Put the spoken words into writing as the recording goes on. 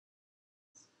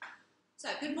So,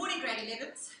 good morning, grade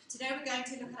 11s. Today we're going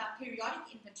to look at our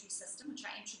periodic inventory system, which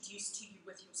I introduced to you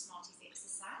with your Smarties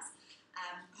exercise.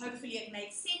 Hopefully it made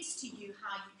sense to you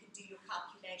how you could do your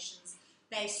calculations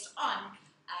based on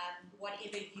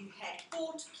whatever you had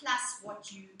bought plus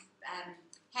what you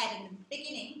had in the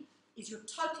beginning is your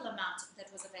total amount that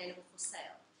was available for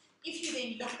sale. If you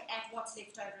then look at what's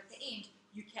left over at the end,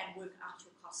 you can work out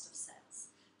your cost of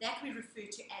sales. That we refer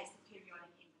to as the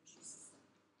periodic inventory system.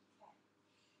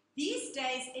 These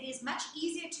days, it is much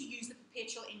easier to use the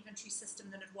perpetual inventory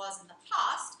system than it was in the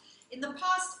past. In the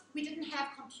past, we didn't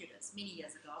have computers, many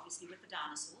years ago, obviously, with the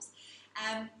dinosaurs.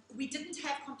 We didn't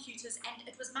have computers, and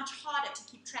it was much harder to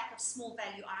keep track of small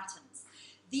value items.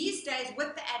 These days,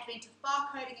 with the advent of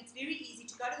barcoding, it's very easy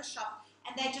to go to the shop,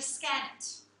 and they just scan it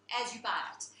as you buy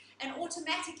it. And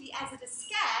automatically, as it is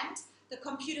scanned, the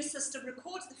computer system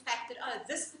records the fact that, oh,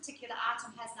 this particular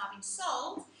item has now been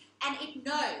sold, and it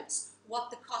knows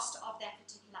what the cost of that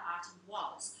particular item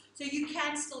was. So you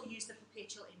can still use the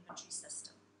perpetual inventory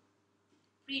system.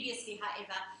 Previously,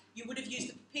 however, you would have used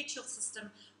the perpetual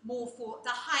system more for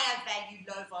the higher value,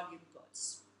 low volume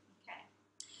goods. Okay.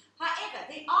 However,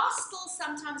 there are still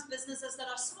sometimes businesses that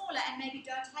are smaller and maybe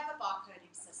don't have a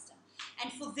barcoding system.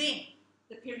 And for them,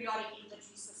 the periodic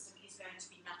inventory system is going to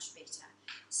be much better.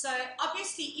 So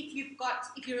obviously,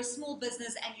 if you're a small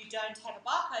business and you don't have a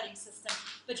barcoding system,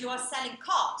 but you are selling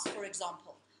cars, for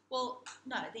example, well,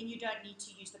 no, then you don't need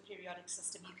to use the periodic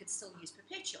system. You could still use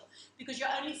perpetual because you're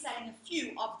only selling a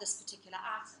few of this particular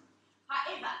item.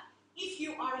 However, if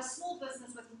you are a small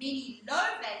business with many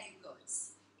low-value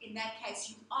goods, in that case,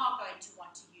 you are going to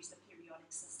want to use the periodic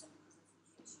system because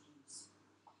it's easier to use.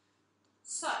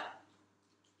 So,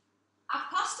 our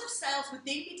cost of sales would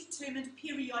then be determined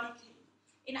periodically.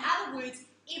 In other words,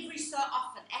 every so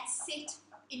often, at set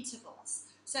intervals.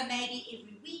 So maybe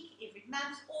every week, every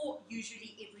month, or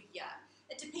usually every year.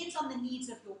 It depends on the needs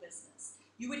of your business.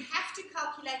 You would have to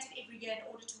calculate it every year in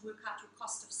order to work out your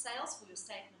cost of sales for your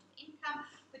statement of income,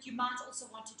 but you might also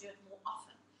want to do it more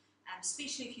often,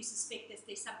 especially if you suspect that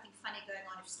there's something funny going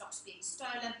on if stock's being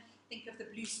stolen. Think of the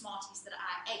blue Smarties that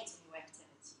I ate in your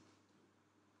activity.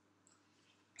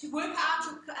 To work out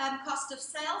your cost of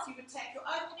sales, you would take your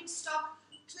opening stock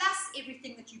plus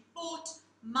everything that you bought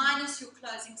minus your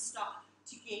closing stock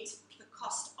to get the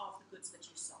cost of the goods that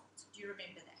you sold. Do you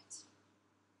remember that?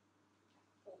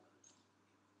 All good.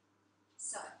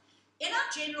 So, in our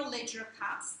general ledger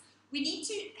accounts, we need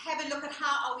to have a look at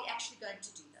how are we actually going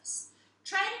to do this.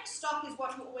 Trading stock is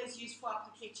what we always use for our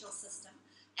perpetual system,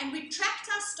 and we tracked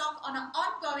our stock on an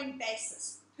ongoing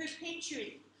basis,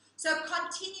 perpetually. So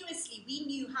continuously, we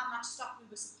knew how much stock we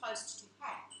were supposed to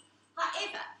have.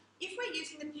 However, if we're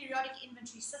using the periodic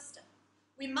inventory system,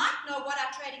 we might know what our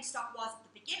trading stock was at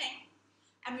the beginning,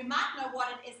 and we might know what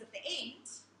it is at the end,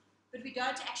 but we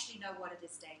don't actually know what it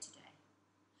is day to day.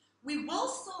 We will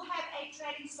still have a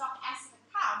trading stock asset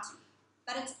account,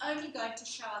 but it's only going to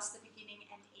show us the beginning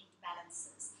and end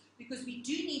balances, because we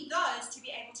do need those to be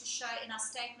able to show in our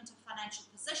statement of financial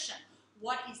position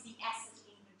what is the asset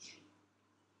inventory.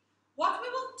 What we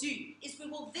will do is we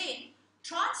will then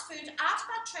transfer it out of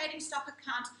our trading stock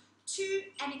account to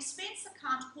an expense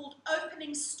account called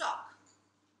opening stock.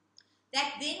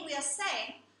 That then we are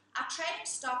saying our trading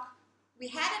stock, we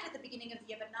had it at the beginning of the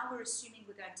year, but now we're assuming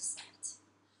we're going to sell it.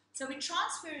 So we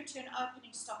transfer it to an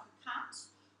opening stock account,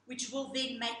 which will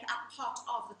then make up part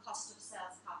of the cost of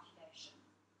sales calculation.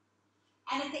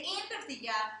 And at the end of the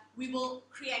year, we will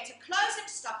create a closing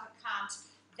stock account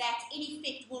that in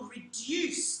effect will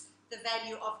reduce the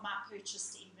value of my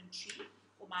purchased inventory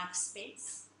or my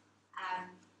expense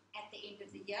at the end of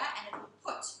the year, and it will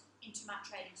put into my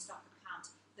trading stock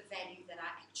account the value that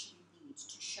I actually need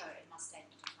to show in my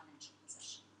statement of financial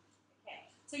position. Okay,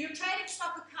 so your trading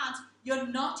stock account you're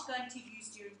not going to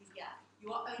use during the year.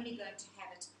 You are only going to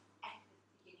have it at the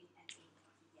beginning and end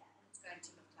of the year, and it's going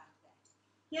to look like that.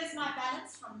 Here's my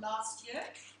balance from last year,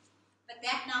 but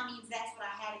that now means that's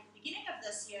what I had at the beginning of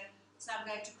this year, so I'm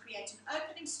going to create an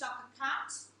opening stock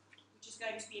account, which is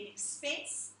going to be an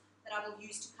expense that I will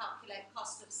use to calculate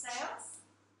cost of sales.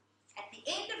 At the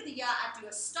end of the year, I do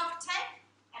a stock take,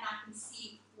 and I can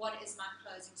see what is my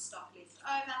closing stock left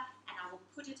over, and I will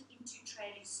put it into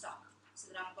trading stock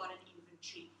so that I've got an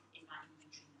inventory in my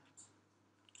inventory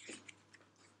note.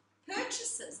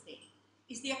 Purchases, then,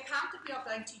 is the account that we are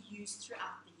going to use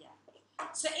throughout the year.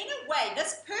 So in a way,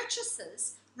 this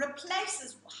purchases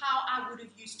replaces how I would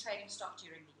have used trading stock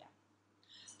during the year.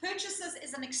 Purchases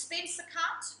is an expense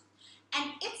account, and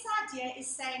its idea is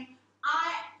saying,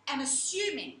 I am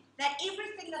assuming that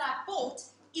everything that I bought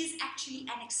is actually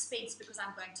an expense because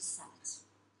I'm going to sell it.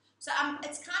 So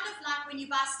it's kind of like when you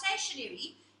buy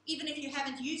stationery, even if you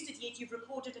haven't used it yet, you've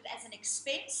recorded it as an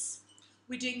expense.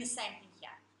 We're doing the same thing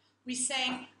here. We're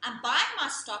saying, I'm buying my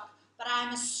stock, but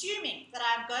I'm assuming that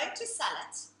I'm going to sell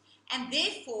it, and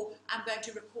therefore I'm going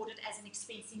to record it as an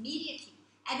expense immediately.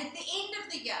 And at the end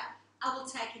of the year, I will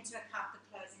take into account the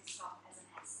closing stock as an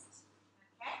asset.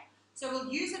 Okay? So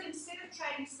we'll use it instead of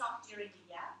trading stock during the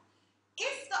year.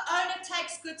 If the owner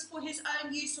takes goods for his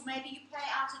own use, or maybe you pay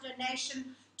out a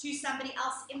donation to somebody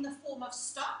else in the form of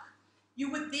stock,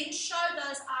 you would then show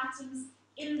those items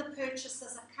in the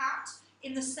purchaser's account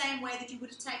in the same way that you would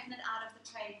have taken it out of the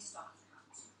trading stock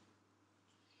account.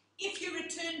 If you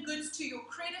return goods to your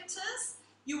creditors,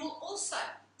 you will also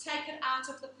take it out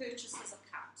of the purchaser's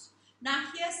account. Now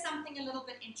here's something a little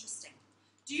bit interesting.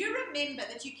 Do you remember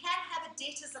that you can have a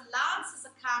debtor's allowances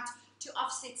account to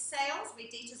offset sales where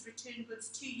debtors return goods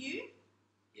to you?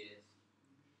 Yes.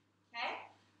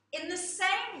 Okay. In the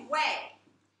same way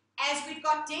as we've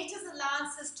got debtors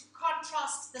allowances to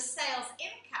contrast the sales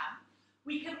income,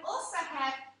 we can also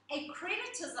have a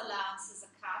creditors allowances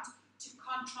account to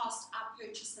contrast our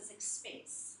purchaser's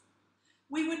expense.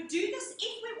 We would do this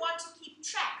if we want to keep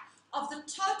track of the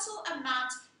total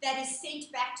amount that is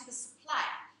sent back to the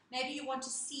supplier. Maybe you want to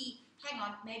see, hang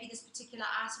on, maybe this particular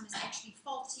item is actually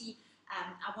faulty.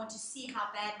 I want to see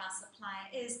how bad my supplier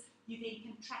is. You then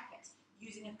can track it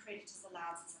using a creditors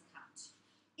allowances account.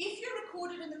 If you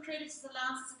record it in the creditors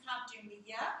allowances account during the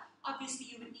year, obviously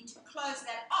you would need to close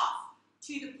that off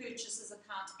to the purchaser's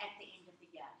account at the end of the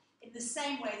year, in the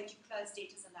same way that you close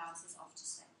debtors allowances off to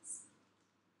sales.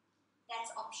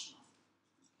 That's optional.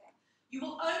 Okay. You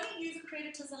will only use a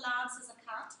creditors allowances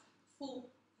account for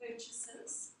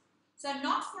purchases, so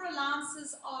not for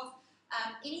allowances of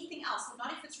anything else, so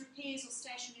not if it's repairs or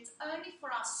stationery. It's only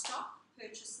for our stock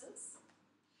purchases,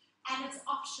 and it's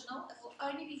optional. It will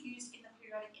only be used in the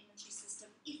periodic inventory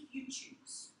system if you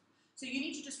choose. So you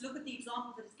need to just look at the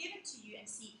example that is given to you and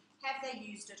see, have they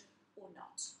used it or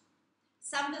not.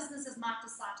 Some businesses might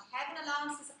decide to have an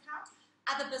allowances account.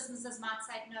 Other businesses might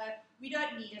say, no, we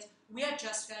don't need it. We're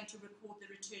just going to record the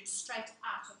return straight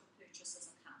out of the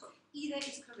purchaser's account. Either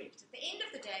is correct. At the end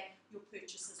of the day, your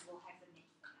purchasers will have the net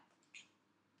value.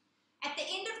 At the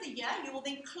end of the year, you will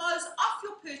then close off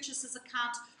your purchaser's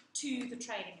account to the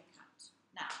trading account.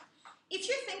 Now, if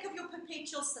you think of your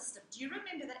perpetual system, do you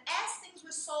remember that as things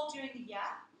were sold during the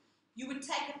year, you would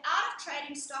take it out of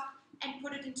trading stock and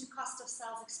put it into cost of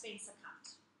sales expense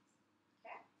account?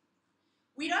 Okay?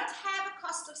 We don't have a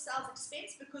cost of sales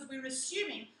expense because we're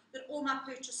assuming that all my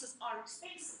purchases are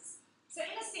expenses. So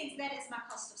in a sense, that is my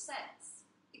cost of sales,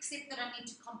 except that I need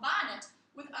to combine it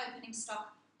with opening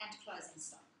stock and closing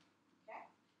stock. Okay?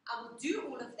 I will do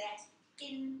all of that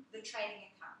in the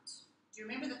trading account. Do you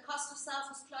remember the cost of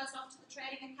sales was closed off to the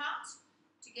trading account?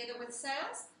 Together with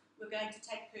sales, we're going to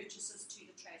take purchases to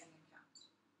the trading account.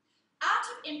 Out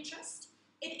of interest,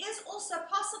 it is also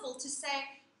possible to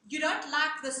say, you don't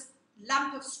like this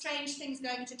lump of strange things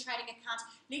going into trading account.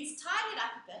 Let's tidy it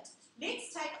up a bit.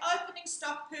 Let's take opening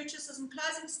stock, purchases and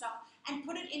closing stock and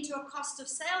put it into a cost of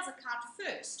sales account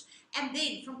first, and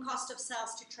then from cost of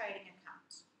sales to trading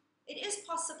account. It is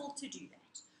possible to do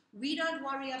that. We don't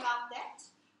worry about that,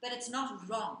 but it's not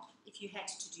wrong if you had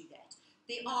to do that.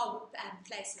 There are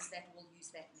places that will use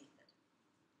that method.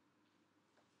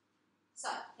 So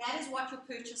that is what your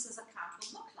purchases account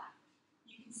will look like.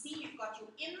 You can see you've got your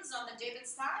ins on the debit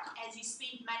side as you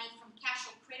spend money from cash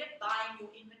or credit buying your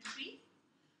inventory.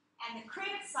 And the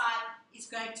credit side is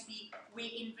going to be where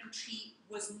inventory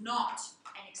was not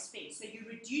an expense. So you're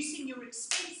reducing your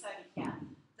expense over here.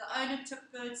 The owner took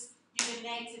goods, you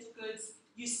donated goods,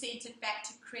 you sent it back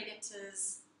to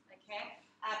creditors. Okay?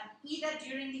 Either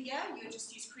during the year, you would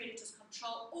just use creditors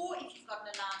control, or if you've got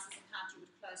an allowances account, you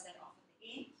would close that off at the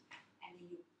end, and then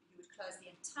you would close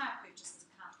the entire purchases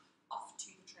account off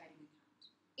to the trading account.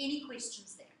 Any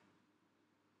questions there?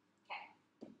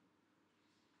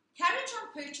 Carriage on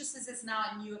purchases is now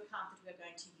a new account that we're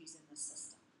going to use in this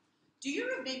system. Do you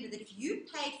remember that if you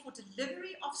paid for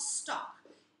delivery of stock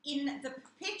in the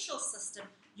perpetual system,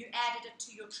 you added it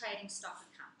to your trading stock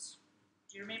account?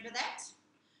 Do you remember that?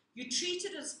 You treat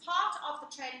it as part of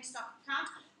the trading stock account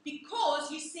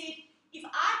because you said, if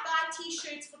I buy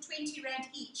t-shirts for 20 Rand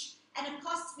each and it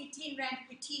costs me 10 Rand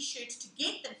per t-shirt to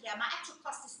get them here, my actual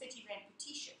cost is 30 Rand per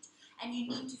t-shirt, and you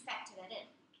need to factor that in.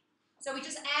 So we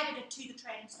just added it to the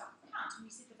trading stock account, and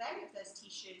we said the value of those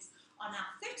t-shirts are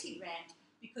now 30 Rand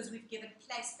because we've given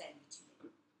place value to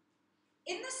them.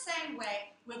 In the same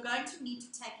way, we're going to need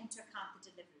to take into account the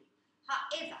delivery.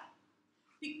 However,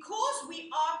 because we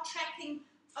are tracking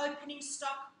opening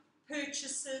stock,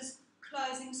 purchases,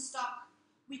 closing stock,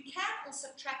 we can also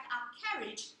track our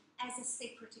carriage as a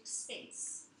separate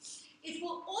expense. It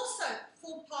will also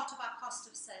form part of our cost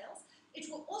of sales. It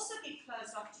will also get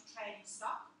closed off to trading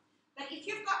stock. But if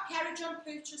you've got carriage on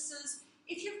purchases,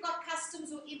 if you've got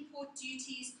customs or import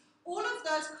duties, all of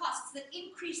those costs that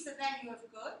increase the value of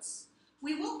goods,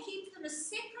 we will keep them as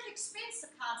separate expense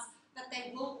accounts, but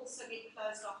they will also get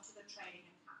closed off to the trading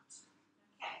account.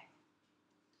 Okay.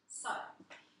 So,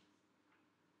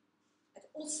 it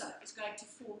also is going to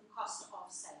form cost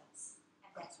of sales,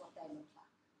 and that's what they look like.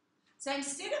 So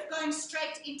instead of going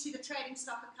straight into the trading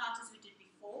stock account as we did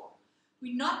before,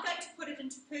 we're not going to put it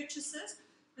into purchases,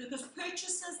 because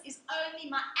purchases is only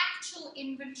my actual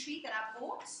inventory that I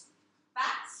bought,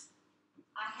 but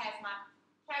I have my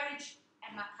carriage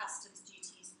and my customs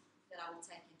duties that I will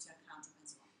take into account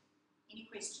as well. Any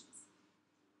questions?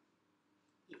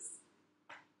 Yes.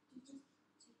 You just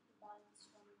take the balance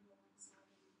from the one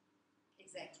side.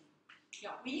 Exactly.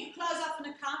 Yeah. When you close off an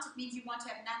account, it means you want to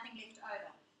have nothing left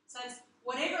over. So it's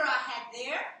whatever I had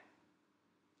there,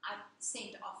 I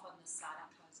send off on this side. I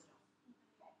close it off.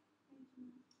 Okay. Thank you.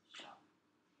 Sure.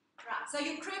 Right. So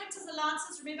your creditors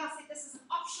allowances. Remember, I said this is an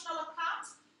optional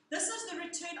account. This is the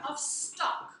return of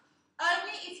stock.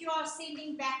 Only if you are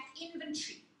sending back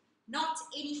inventory, not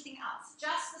anything else,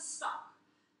 just the stock.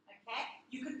 Okay?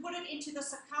 You could put it into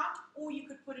this account, or you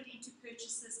could put it into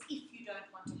purchases if you don't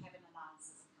want to have an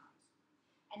allowances account.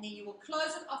 And then you will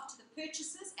close it off to the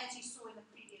purchases, as you saw in the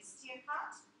previous tier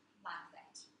account, like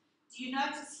that. Do you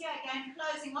notice here, again,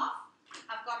 closing off,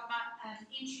 I've got my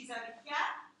entries over here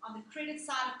on the credit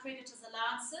side of creditors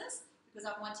allowances, because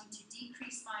I'm wanting to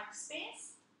decrease my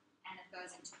expense, and it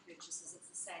goes into purchases. It's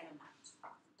the same amount.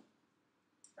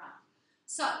 Right.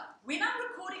 So, when I'm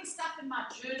recording stuff in my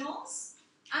journals,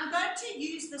 I'm going to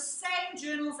use the same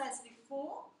journals as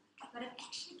before, but it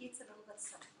actually gets a little bit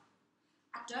simpler.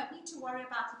 I don't need to worry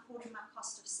about recording my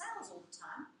cost of sales all the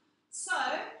time, so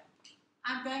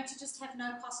I'm going to just have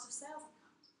no cost of sales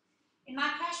account. In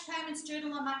my cash payments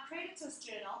journal or my creditors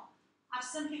journal, I've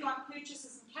simply got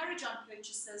purchases and carriage on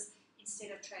purchases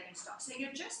instead of trading stock. So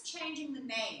you're just changing the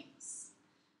names.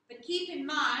 But keep in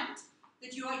mind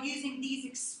that you are using these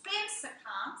expense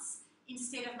accounts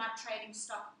instead of my trading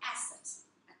stock asset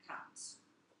accounts.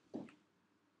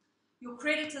 Your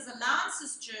creditors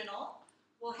allowances journal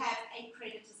will have a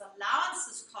creditors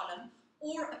allowances column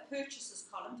or a purchases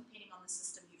column, depending on the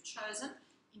system you've chosen,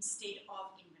 instead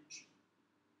of inventory.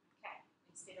 Okay,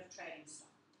 instead of trading stock.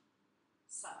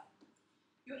 So,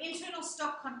 your internal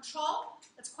stock control,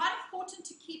 it's quite important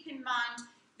to keep in mind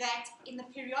that in the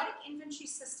periodic inventory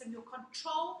system, your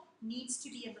control needs to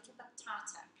be a little bit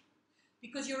tighter,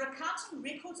 because your accounting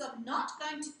records are not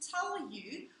going to tell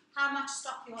you how much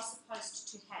stock you are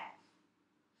supposed to have.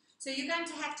 So you're going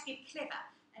to have to get clever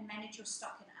and manage your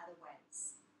stock in other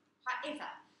ways. However,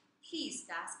 please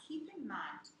guys, keep in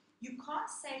mind, you can't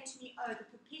say to me, oh, the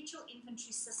perpetual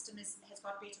inventory system has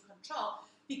got better control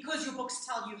because your books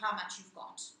tell you how much you've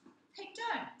got. They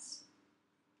don't.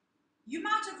 You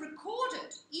might have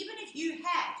recorded, even if you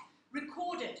had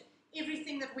recorded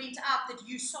everything that went out that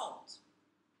you sold.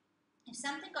 If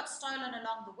something got stolen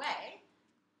along the way,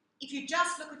 if you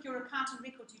just look at your accounting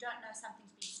records, you don't know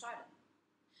something's been stolen.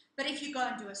 But if you go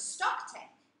and do a stock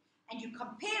take and you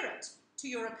compare it to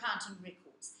your accounting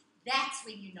records, that's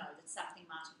when you know that something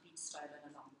might have been stolen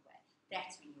along the way.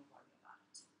 That's when you'll worry about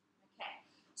it. Okay,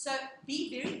 so be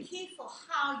very careful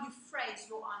how you phrase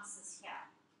your answers here.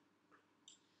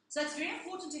 So it's very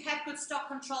important to have good stock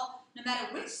control no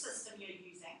matter which system you're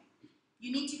using.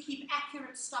 You need to keep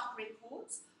accurate stock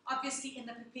records. Obviously, in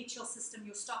the perpetual system,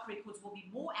 your stock records will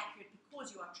be more accurate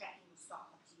because you are tracking your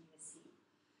stock continuously.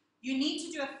 You need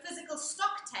to do a physical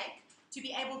stock take to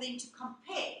be able then to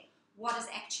compare what is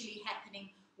actually happening,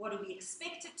 what do we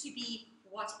expect it to be,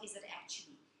 what is it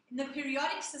actually. In the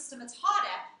periodic system, it's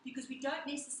harder because we don't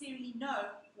necessarily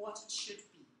know what it should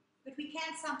be. But we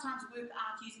can sometimes work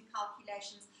out using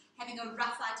calculations, having a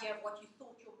rough idea of what you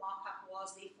thought your markup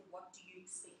was, therefore what do you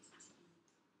expect it to be.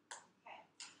 Okay.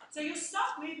 So your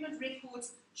stock movement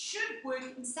records should work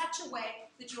in such a way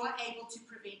that you are able to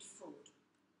prevent fraud.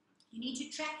 You need to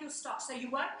track your stock, so you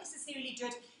won't necessarily do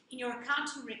it in your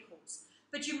accounting records,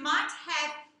 but you might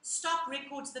have stock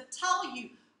records that tell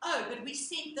you, oh, but we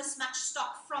sent this much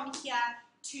stock from here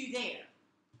to there,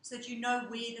 so that you know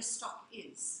where the stock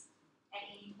is at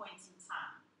any point in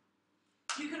time.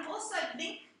 You can also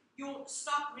link your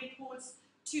stock records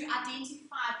to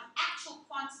identify the actual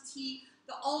quantity,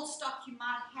 the old stock you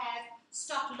might have,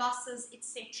 stock losses,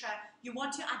 etc. You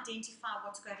want to identify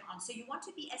what's going on. So you want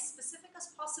to be as specific as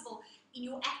possible in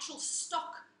your actual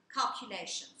stock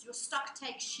calculations, your stock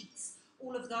take sheets,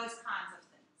 all of those kinds of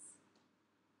things.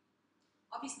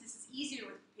 Obviously, this is easier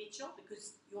with perpetual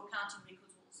because your accounting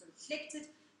records will also reflect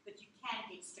it, but you can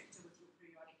get stricter with your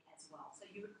periodic as well. So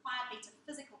you require better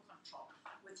physical control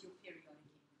with your periodic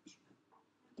inventory.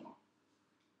 Okay.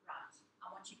 Right. I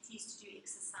want you please to do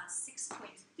exercise 6.3.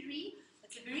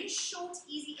 It's a very short,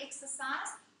 easy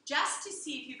exercise just to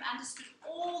see if you've understood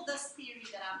all this theory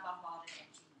that I've bombarded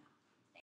into.